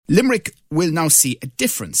Limerick will now see a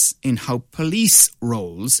difference in how police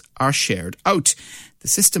roles are shared out. The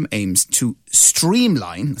system aims to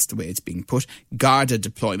streamline, that's the way it's being put, Garda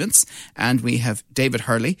deployments. And we have David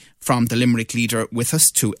Hurley from the Limerick Leader with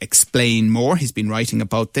us to explain more. He's been writing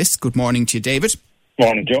about this. Good morning to you, David.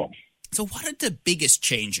 Morning, Joe. So what are the biggest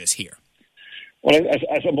changes here? Well,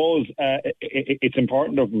 I suppose it's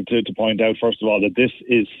important to point out, first of all, that this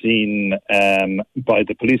is seen by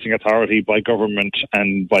the policing authority, by government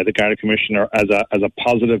and by the Garda Commissioner as a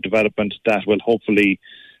positive development that will hopefully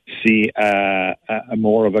see a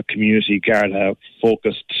more of a community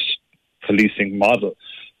Garda-focused policing model.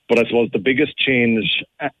 But I suppose the biggest change,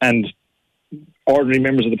 and ordinary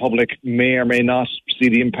members of the public may or may not see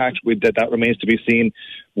the impact that remains to be seen,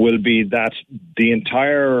 will be that the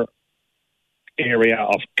entire area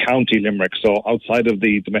of County Limerick, so outside of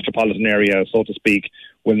the metropolitan area, so to speak,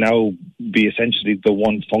 will now be essentially the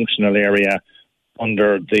one functional area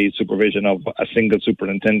under the supervision of a single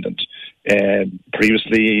superintendent.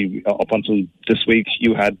 Previously, up until this week,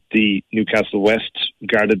 you had the Newcastle West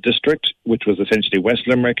Garda District, which was essentially West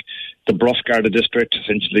Limerick, the Bruff Garda District,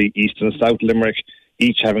 essentially East and South Limerick,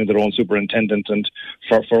 each having their own superintendent. And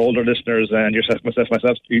for older listeners, and yourself,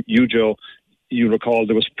 myself, you, Joe, you recall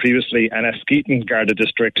there was previously an Askeaton Garda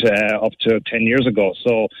District up to 10 years ago.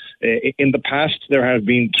 So in the past, there have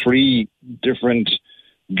been 3 different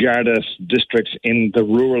Garda districts in the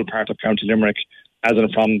rural part of County Limerick. As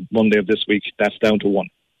of from Monday of this week, that's down to 1.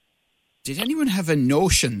 Did anyone have a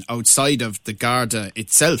notion outside of the Garda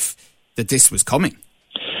itself that this was coming?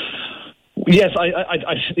 Yes,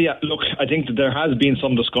 look, I think that there has been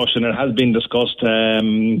some discussion. It has been discussed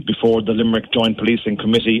before the Limerick Joint Policing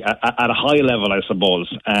Committee at a high level, I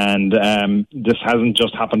suppose. And this hasn't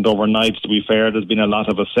just happened overnight, to be fair. There's been a lot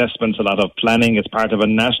of assessments, a lot of planning. It's part of a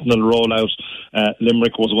national rollout.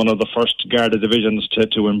 Limerick was one of the first Garda divisions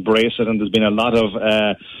to embrace it, and there's been a lot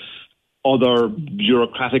of other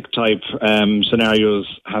bureaucratic type scenarios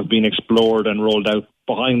have been explored and rolled out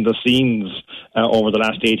behind the scenes over the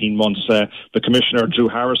last 18 months. The Commissioner, Drew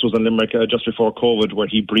Harris, was in Limerick just before COVID, where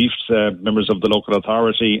he briefed members of the local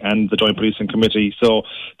authority and the Joint Policing Committee. So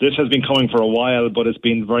this has been coming for a while, but it's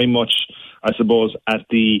been very much, I suppose, at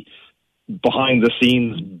the behind the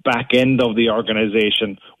scenes back end of the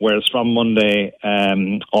organisation, whereas from Monday,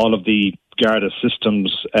 all of the Garda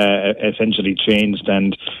systems essentially changed,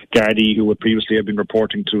 and Gardaí, who would previously have been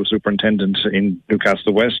reporting to a superintendent in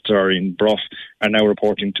Newcastle West or in Bruff, are now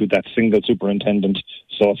reporting to that single superintendent.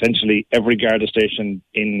 So essentially every Garda station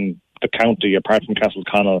in the county, apart from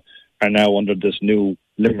Castleconnell, are now under this new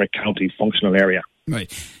Limerick County functional area.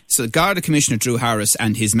 Right. So Garda Commissioner Drew Harris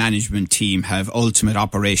and his management team have ultimate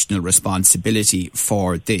operational responsibility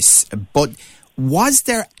for this. But was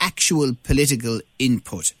there actual political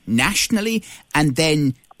input nationally and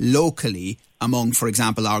then locally among, for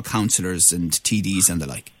example, our councillors and TDs and the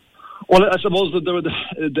like? Well, I suppose that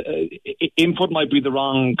the input might be the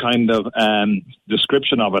wrong kind of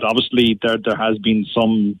description of it. Obviously, there has been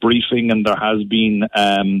some briefing, and there has been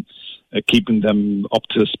keeping them up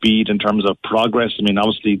to speed in terms of progress. I mean,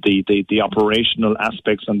 obviously, the operational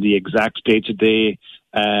aspects and the exact day-to-day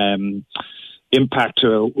impact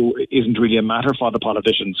isn't really a matter for the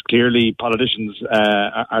politicians. Clearly, politicians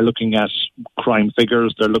are looking at crime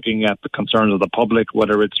figures. They're looking at the concerns of the public,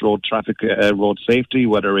 whether it's road traffic, road safety,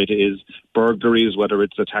 whether it is burglaries, whether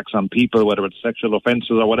it's attacks on people, whether it's sexual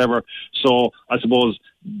offences or whatever. So I suppose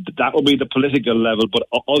that will be the political level. But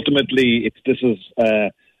ultimately,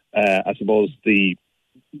 I suppose the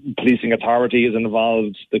policing authority is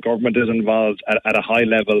involved, the government is involved at a high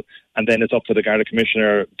level, and then it's up to the Garda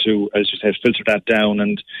Commissioner to, as you said, filter that down.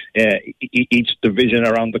 And each division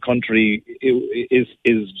around the country is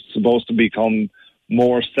supposed to become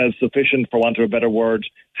more self-sufficient, for want of a better word,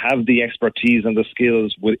 have the expertise and the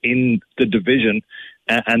skills within the division,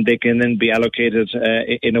 and they can then be allocated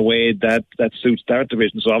in a way that suits their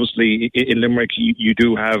division. So obviously in Limerick you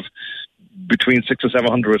do have between 600 or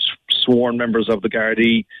 700 sworn members of the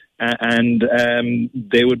Gardaí, and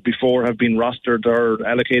they would before have been rostered or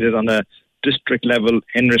allocated on a district level: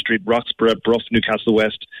 Henry Street, Roxborough, Bruff, Newcastle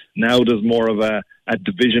West. Now there's more of a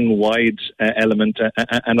division-wide element,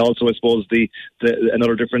 and also I suppose the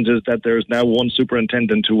another difference is that there's now one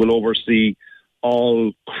superintendent who will oversee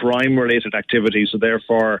all crime-related activities. So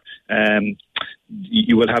therefore,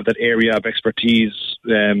 you will have that area of expertise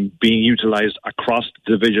being utilised across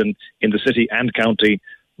the division in the city and county,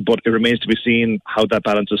 but it remains to be seen how that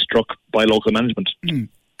balance is struck by local management.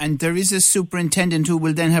 And there is a superintendent who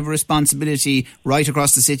will then have a responsibility right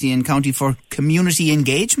across the city and county for community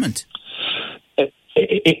engagement.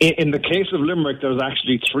 In the case of Limerick, there's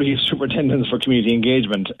actually 3 superintendents for community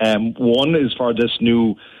engagement. One is for this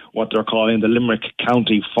new, what they're calling the Limerick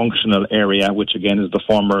County Functional Area, which again is the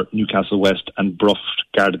former Newcastle West and Bruff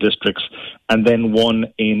Garda districts, and then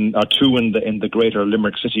 2 in the greater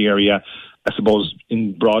Limerick City area. I suppose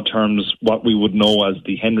in broad terms, what we would know as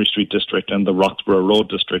the Henry Street district and the Roxborough Road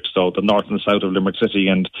district, so the north and south of Limerick City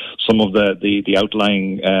and some of the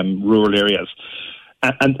outlying rural areas.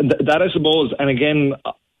 And that, I suppose, and again,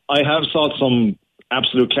 I have sought some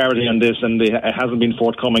absolute clarity on this, and it hasn't been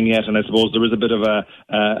forthcoming yet. And I suppose there is a bit of a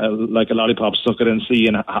lollipop, suck it and see,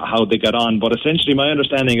 and how they get on. But essentially, my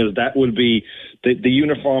understanding is that will be the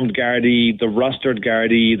uniformed Gardaí, the rostered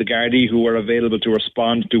Gardaí, the Gardaí who are available to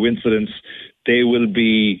respond to incidents. They will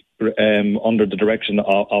be under the direction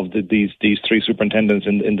of these 3 superintendents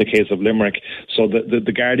in the case of Limerick. So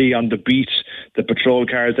the Gardaí on the beat, the patrol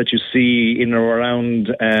cars that you see in or around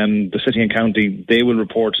the city and county, they will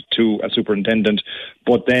report to a superintendent.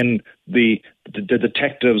 But then the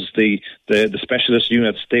detectives, the specialist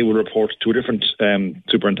units, they will report to a different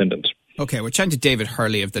superintendent. Okay, we're chatting to David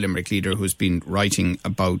Hurley of the Limerick Leader, who's been writing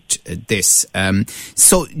about this.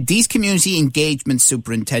 So these community engagement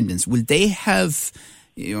superintendents, will they have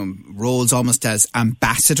roles almost as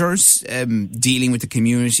ambassadors, dealing with the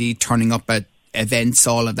community, turning up at events,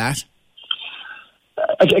 all of that?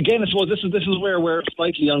 Again, I suppose this is where we're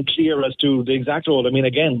slightly unclear as to the exact role. I mean,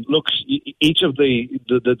 again, look, each of the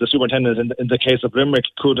superintendents in the case of Limerick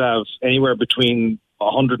could have anywhere between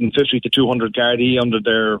 150 to 200 Gardaí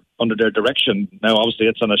under their direction. Now, obviously,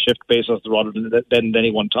 it's on a shift basis rather than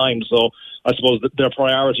any one time. So, I suppose that their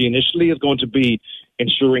priority initially is going to be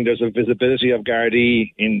ensuring there's a visibility of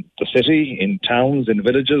Gardaí in the city, in towns, in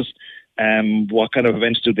villages. What kind of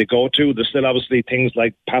events do they go to? There's still obviously things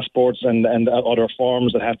like passports and other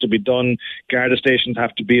forms that have to be done. Garda stations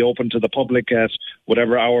have to be open to the public at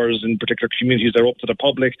whatever hours in particular communities are up to the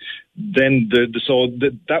public. Then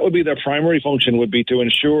that would be their primary function, would be to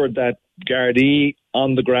ensure that Gardaí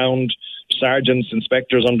on the ground, sergeants,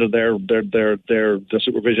 inspectors under their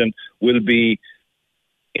supervision will be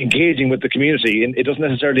engaging with the community. And it doesn't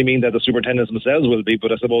necessarily mean that the superintendents themselves will be,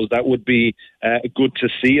 but I suppose that would be good to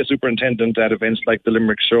see a superintendent at events like the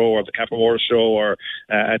Limerick Show or the Capamora Show or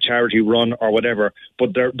a charity run or whatever.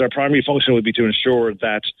 But their primary function would be to ensure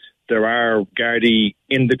that there are Gardaí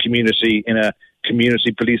in the community in a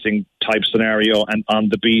community policing type scenario and on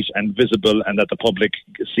the beat and visible, and that the public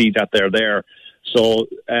see that they're there. So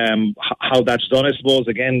how that's done, I suppose,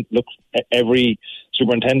 again, look, every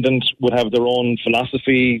superintendent would have their own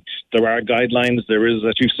philosophy. There are guidelines. There is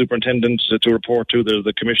a chief superintendent to report to. There's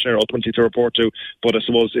the commissioner ultimately to report to. But I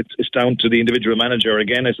suppose it's down to the individual manager.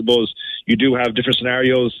 Again, I suppose you do have different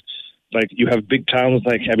scenarios. Like you have big towns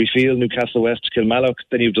like Abbeyfield, Newcastle West, Kilmallock.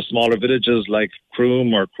 Then you have the smaller villages like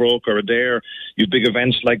Croom or Croke or Adair. You have big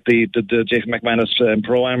events like the Jason McManus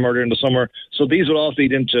Pro-Am earlier in the summer. So these will all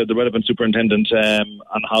feed into the relevant superintendent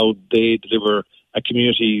on how they deliver a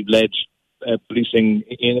community-led policing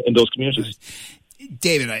in those communities.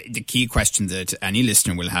 David, the key question that any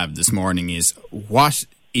listener will have this morning is, what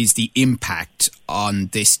is the impact on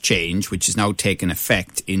this change, which has now taken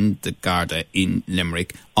effect in the Garda in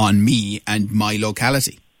Limerick, on me and my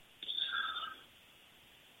locality?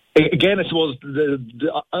 Again, I suppose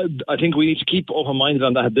I think we need to keep open-minded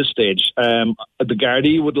on that at this stage. The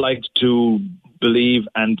Gardaí would like to believe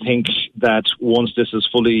and think that once this is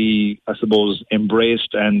fully, I suppose,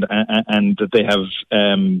 embraced and that they have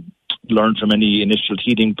learned from any initial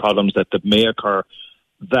teething problems that may occur,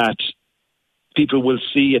 that people will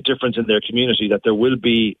see a difference in their community, that there will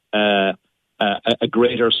be a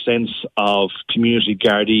greater sense of community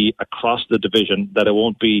Gardaí across the division, that it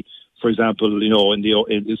won't be, for example,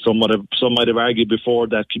 some might have argued before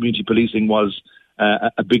that community policing was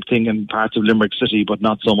a big thing in parts of Limerick City, but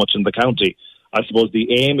not so much in the county. I suppose the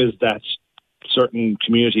aim is that certain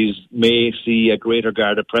communities may see a greater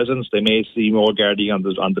Garda presence. They may see more Gardaí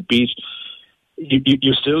on the beat.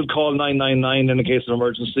 You still call 999 in a case of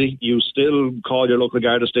emergency. You still call your local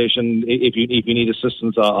Garda station if you need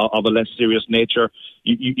assistance of a less serious nature.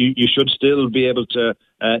 You should still be able to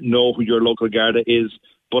know who your local Garda is.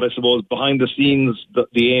 But I suppose behind the scenes,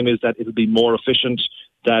 the aim is that it'll be more efficient,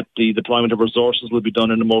 that the deployment of resources will be done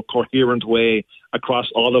in a more coherent way across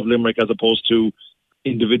all of Limerick, as opposed to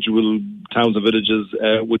individual towns and villages,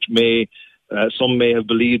 which some may have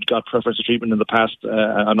believed got preferential treatment in the past.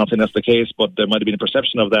 I'm not saying that's the case, but there might have been a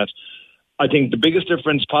perception of that. I think the biggest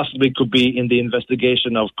difference possibly could be in the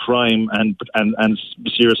investigation of crime and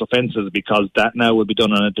serious offences, because that now will be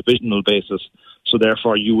done on a divisional basis. So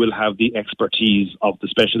therefore you will have the expertise of the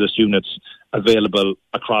specialist units available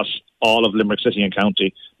across all of Limerick City and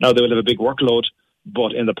County. Now they will have a big workload,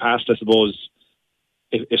 but in the past, I suppose,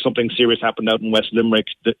 if something serious happened out in West Limerick,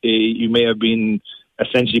 you may have been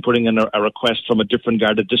essentially putting in a request from a different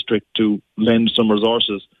Garda district to lend some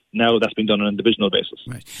resources. Now that's been done on a divisional basis.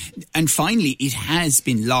 Right. And finally, it has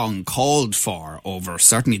been long called for, over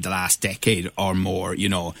certainly the last decade or more,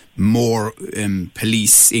 more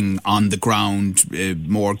policing on the ground,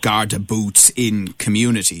 more Garda boots in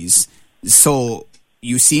communities. So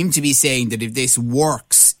you seem to be saying that if this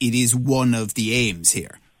works, it is one of the aims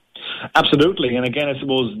here. Absolutely. And again, I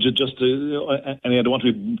suppose just to, I don't want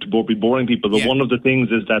to be boring people, but one of the things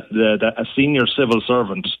is that a senior civil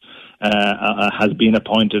servant has been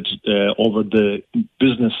appointed over the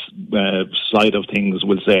business side of things,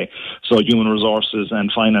 we'll say, so human resources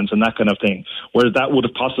and finance and that kind of thing, whereas that would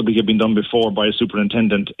have possibly been done before by a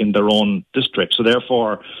superintendent in their own district. So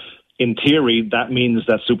therefore, in theory, that means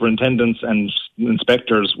that superintendents and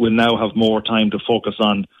inspectors will now have more time to focus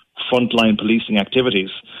on frontline policing activities,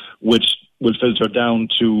 which will filter down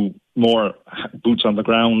to more boots on the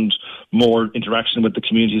ground, more interaction with the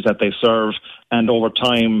communities that they serve, and over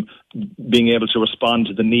time being able to respond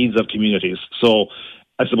to the needs of communities. So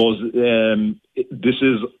I suppose this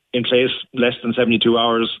is in place less than 72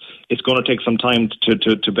 hours. It's going to take some time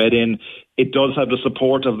to bed in. It does have the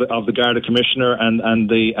support of the Garda Commissioner and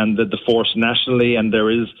the force nationally, and there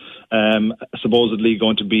is supposedly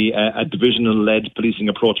going to be a divisional-led policing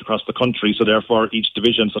approach across the country. So therefore, each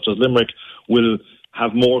division, such as Limerick, will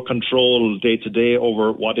have more control day to day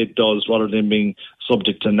over what it does, rather than being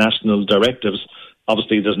subject to national directives.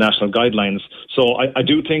 Obviously, there's national guidelines. So I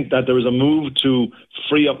do think that there is a move to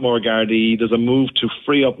free up more Gardaí. There's a move to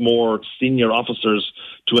free up more senior officers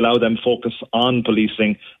to allow them focus on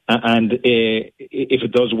policing. And if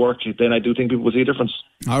it does work, then I do think people will see a difference.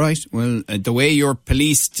 All right. Well, the way you're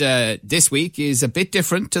policed this week is a bit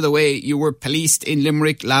different to the way you were policed in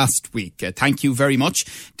Limerick last week. Thank you very much,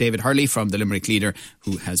 David Hurley from the Limerick Leader,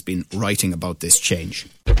 who has been writing about this change.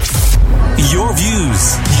 Your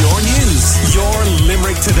views, your news, your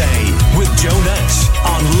Limerick Today.